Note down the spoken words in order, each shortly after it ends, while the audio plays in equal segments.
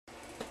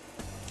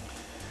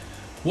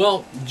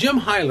Well, Jim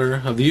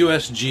Hyler of the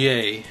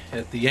USGA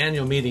at the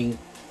annual meeting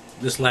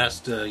this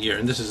last year,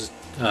 and this is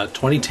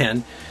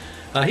 2010,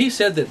 he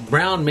said that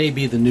brown may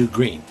be the new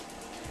green.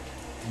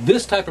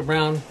 This type of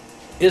brown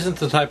isn't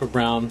the type of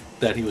brown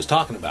that he was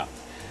talking about.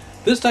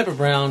 This type of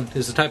brown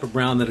is the type of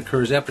brown that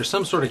occurs after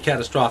some sort of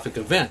catastrophic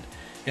event.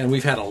 And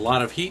we've had a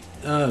lot of heat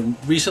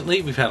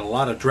recently. We've had a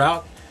lot of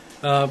drought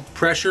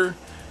pressure.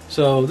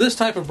 So this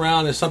type of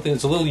brown is something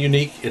that's a little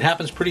unique. It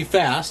happens pretty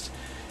fast.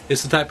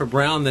 It's the type of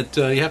brown that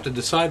you have to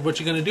decide what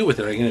you're going to do with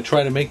it. Are you going to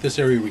try to make this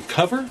area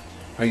recover?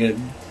 Are you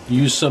going to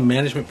use some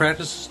management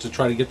practices to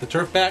try to get the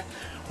turf back?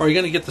 Or are you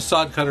going to get the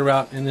sod cutter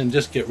out and then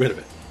just get rid of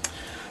it?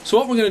 So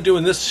what we're going to do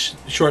in this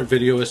short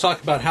video is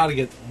talk about how to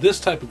get this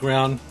type of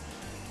ground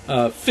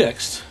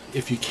fixed,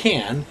 if you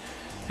can,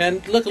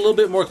 and look a little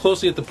bit more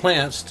closely at the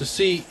plants to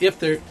see if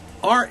they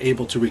are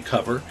able to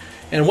recover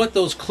and what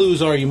those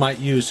clues are you might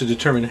use to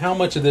determine how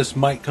much of this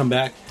might come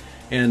back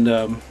and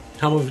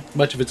how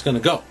much of it's going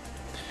to go.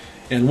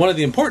 And one of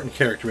the important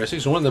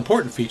characteristics, one of the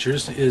important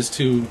features, is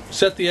to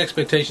set the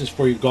expectations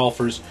for your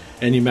golfers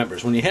and your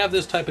members. When you have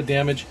this type of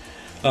damage,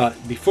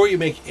 before you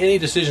make any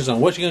decisions on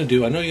what you're going to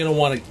do, I know you're going to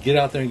want to get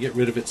out there and get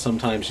rid of it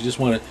sometimes. You just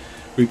want to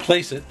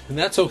replace it, and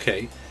that's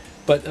okay.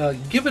 But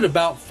give it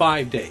about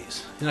 5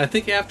 days. And I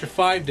think after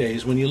 5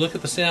 days, when you look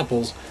at the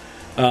samples,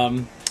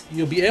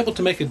 you'll be able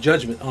to make a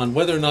judgment on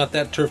whether or not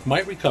that turf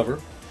might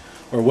recover,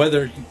 or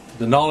whether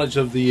the knowledge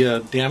of the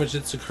damage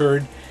that's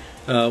occurred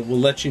will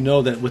let you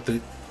know that with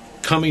the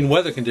coming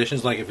weather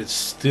conditions, like if it's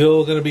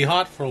still going to be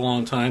hot for a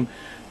long time,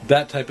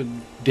 that type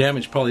of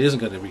damage probably isn't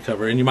going to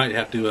recover, and you might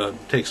have to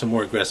take some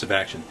more aggressive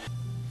action.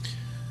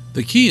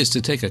 The key is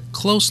to take a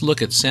close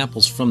look at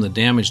samples from the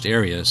damaged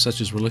area, such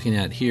as we're looking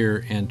at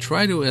here, and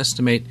try to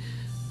estimate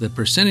the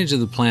percentage of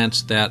the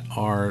plants that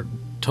are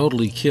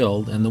totally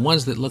killed and the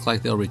ones that look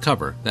like they'll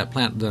recover. That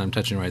plant that I'm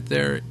touching right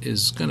there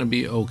is going to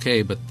be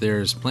okay, but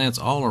there's plants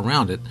all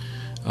around it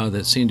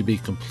that seem to be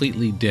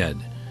completely dead.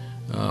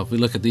 If we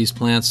look at these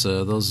plants,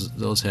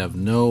 those have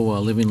no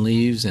living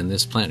leaves, and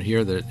this plant here,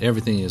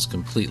 everything is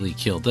completely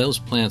killed. Those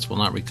plants will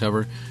not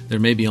recover. There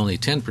may be only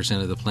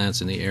 10% of the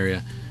plants in the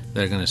area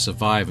that are going to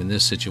survive in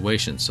this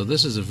situation. So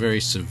this is a very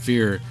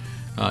severe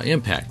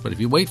impact. But if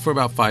you wait for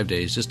about 5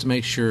 days, just to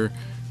make sure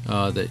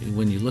that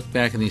when you look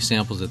back in these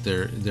samples that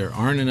there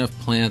aren't enough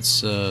plants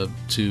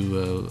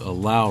to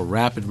allow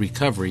rapid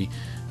recovery,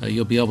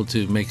 you'll be able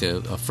to make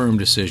a firm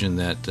decision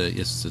that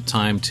it's the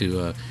time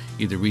to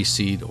either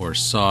reseed or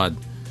sod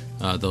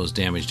those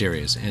damaged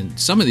areas. And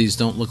some of these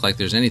don't look like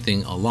there's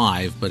anything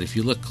alive, but if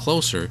you look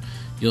closer,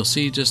 you'll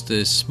see just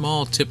a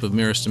small tip of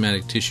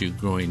meristematic tissue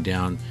growing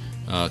down,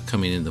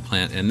 coming in the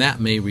plant, and that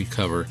may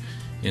recover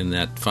in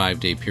that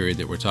 5-day period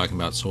that we're talking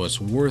about. So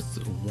it's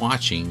worth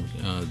watching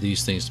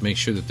these things to make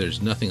sure that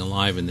there's nothing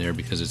alive in there,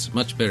 because it's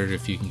much better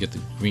if you can get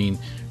the green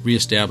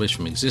reestablished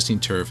from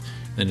existing turf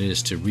than it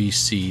is to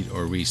reseed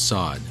or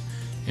resod.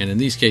 And in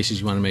these cases,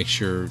 you want to make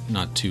sure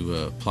not to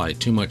apply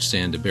too much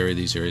sand to bury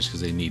these areas,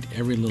 because they need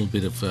every little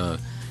bit of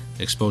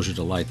exposure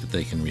to light that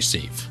they can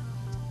receive.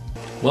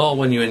 Well,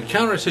 when you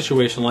encounter a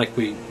situation like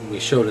we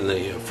showed in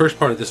the first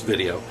part of this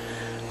video,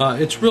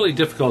 it's really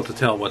difficult to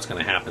tell what's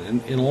going to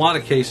happen. In a lot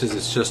of cases,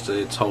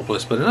 it's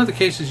hopeless, but in other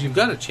cases, you've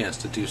got a chance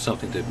to do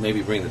something to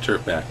maybe bring the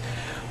turf back.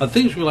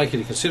 Things we'd like you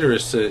to consider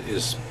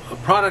is a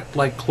product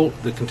like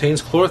that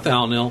contains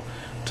chlorothalonil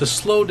to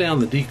slow down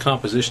the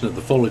decomposition of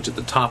the foliage at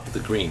the top of the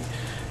green.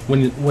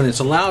 When it's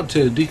allowed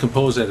to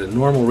decompose at a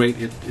normal rate,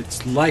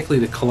 it's likely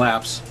to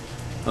collapse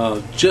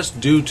just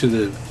due to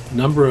the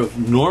number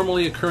of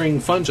normally occurring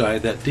fungi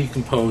that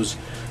decompose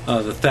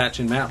the thatch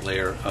and mat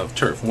layer of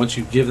turf. Once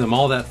you give them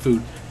all that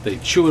food, they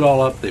chew it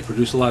all up, they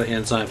produce a lot of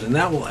enzymes, and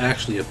that will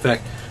actually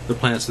affect the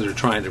plants that are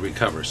trying to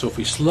recover. So if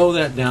we slow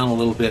that down a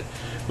little bit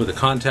with a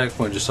contact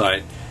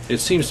fungicide, it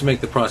seems to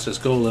make the process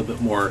go a little bit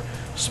more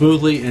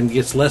smoothly and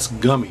gets less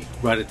gummy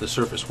right at the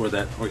surface where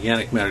that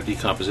organic matter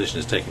decomposition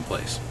is taking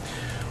place.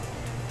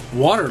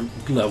 Water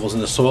levels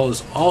in the soil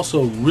is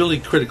also really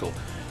critical.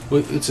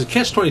 It's a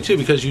catch-22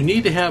 because you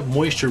need to have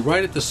moisture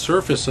right at the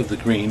surface of the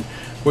green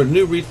where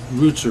new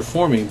roots are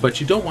forming,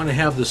 but you don't want to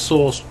have the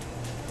soil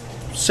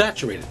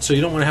saturated, so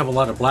you don't want to have a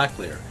lot of black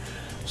layer.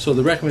 So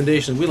the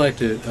recommendation we like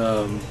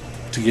to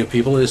give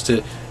people is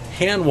to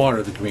hand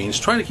water the greens.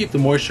 Try to keep the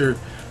moisture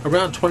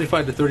around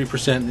 25 to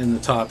 30% in the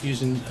top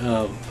using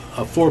a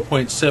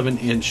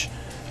 4.7-inch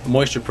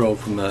moisture probe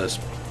from the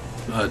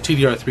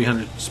TDR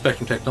 300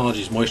 Spectrum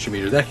Technologies moisture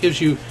meter. That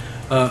gives you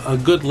a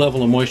good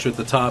level of moisture at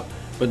the top,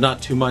 but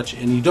not too much.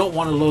 And you don't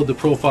want to load the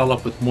profile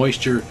up with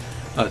moisture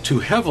too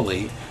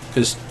heavily,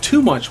 because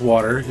too much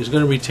water is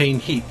going to retain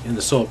heat in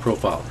the soil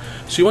profile.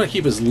 So you want to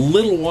keep as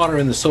little water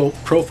in the soil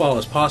profile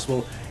as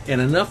possible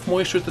and enough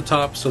moisture at the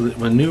top so that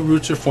when new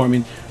roots are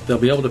forming, they'll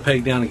be able to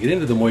peg down and get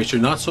into the moisture,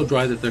 not so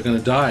dry that they're going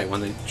to die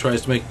when they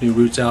tries to make new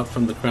roots out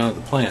from the crown of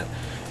the plant.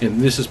 And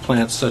this is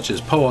plants such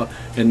as POA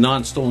and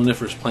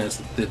non-stoloniferous plants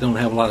that don't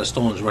have a lot of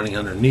stolons running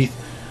underneath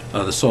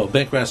the soil.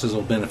 Bentgrasses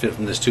will benefit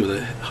from this too.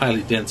 The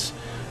highly dense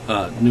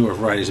newer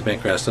varieties of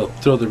bentgrass, they'll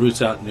throw the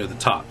roots out near the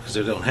top because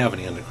they don't have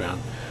any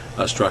underground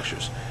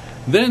structures.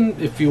 Then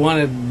if you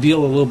want to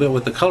deal a little bit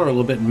with the color a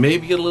little bit,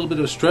 maybe get a little bit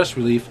of stress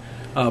relief,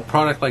 a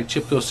product like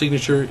Chipco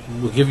Signature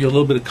will give you a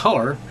little bit of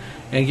color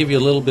and give you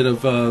a little bit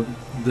of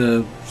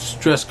the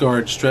Stress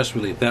Guard stress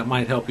relief. That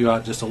might help you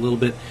out just a little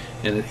bit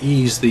and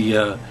ease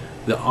the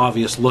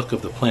obvious look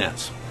of the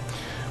plants.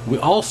 We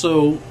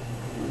also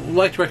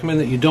like to recommend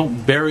that you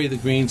don't bury the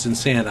greens in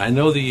sand. I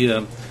know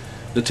the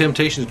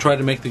temptation to try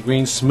to make the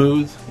greens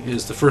smooth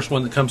is the first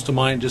one that comes to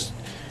mind. Just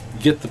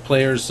get the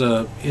players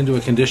into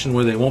a condition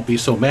where they won't be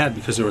so mad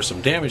because there was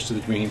some damage to the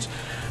greens.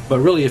 But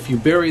really, if you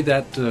bury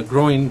that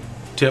growing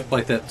tip,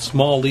 like that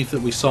small leaf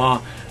that we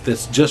saw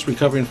that's just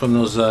recovering from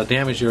those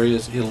damaged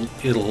areas,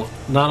 it'll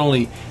not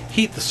only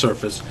heat the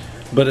surface,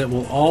 but it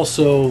will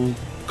also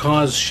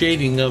cause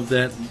shading of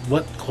that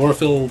what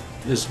chlorophyll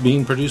is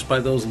being produced by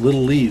those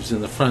little leaves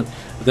in the front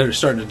that are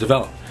starting to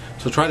develop.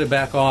 So try to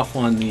back off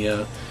on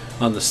the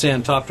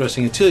sand top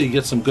dressing until you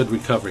get some good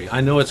recovery.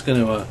 I know it's going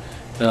to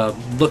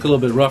look a little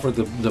bit rougher,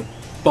 the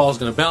ball's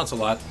going to bounce a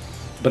lot,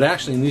 but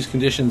actually in these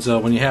conditions,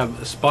 when you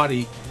have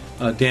spotty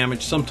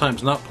damage,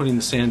 sometimes not putting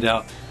the sand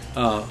out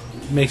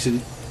makes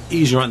it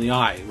easier on the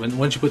eye.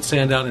 Once you put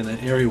sand out in an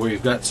area where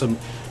you've got some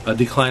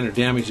decline or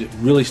damage, it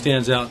really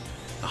stands out.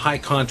 High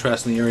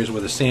contrast in the areas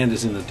where the sand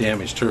is in the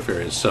damaged turf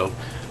areas. So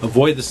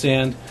avoid the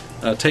sand,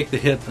 take the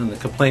hit and the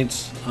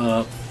complaints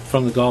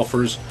from the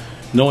golfers,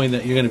 knowing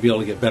that you're going to be able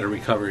to get better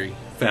recovery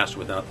faster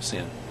without the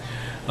sand.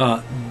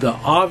 The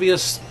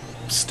obvious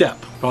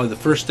step, probably the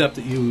first step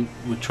that you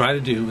would try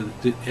to do,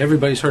 that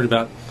everybody's heard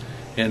about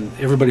and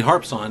everybody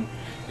harps on,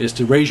 is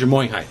to raise your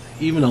mowing height.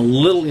 Even a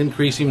little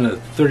increase, even a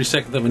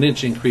 32nd of an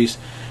inch increase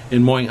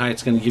in mowing height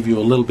is going to give you a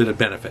little bit of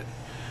benefit.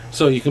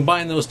 So you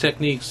combine those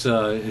techniques,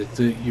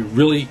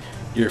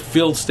 your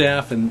field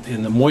staff and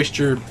the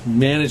moisture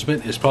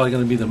management is probably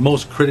going to be the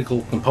most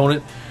critical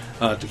component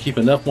to keep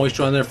enough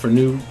moisture on there for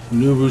new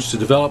roots to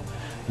develop.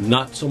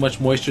 Not so much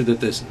moisture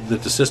that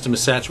the system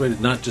is saturated,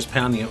 not just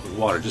pounding it with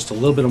water, just a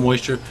little bit of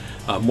moisture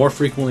more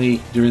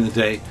frequently during the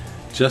day,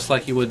 just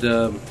like you would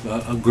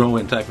a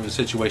grow-in type of a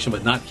situation,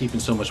 but not keeping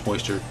so much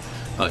moisture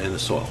in the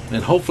soil.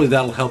 And hopefully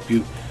that'll help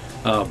you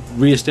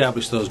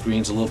reestablish those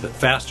greens a little bit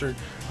faster.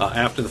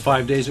 After the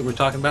 5 days that we're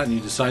talking about and you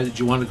decide that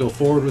you want to go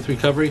forward with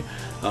recovery,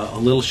 a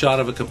little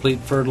shot of a complete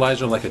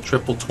fertilizer like a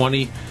triple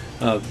 20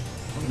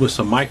 with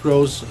some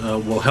micros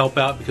will help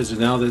out, because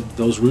now that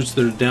those roots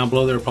that are down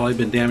below there have probably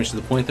been damaged to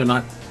the point they're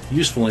not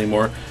useful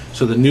anymore.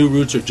 So the new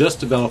roots are just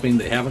developing,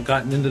 they haven't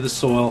gotten into the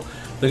soil,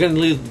 they're going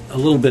to need a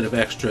little bit of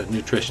extra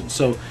nutrition.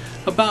 So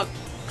about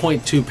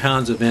 0.2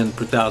 pounds of N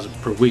per thousand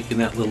per week in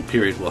that little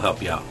period will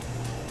help you out.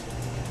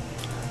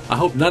 I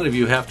hope none of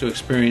you have to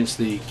experience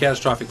the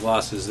catastrophic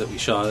losses that we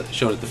showed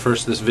at the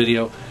first of this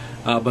video,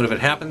 but if it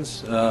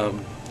happens,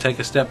 take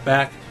a step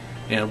back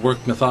and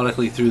work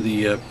methodically through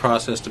the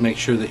process to make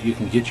sure that you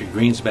can get your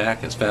greens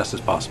back as fast as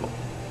possible.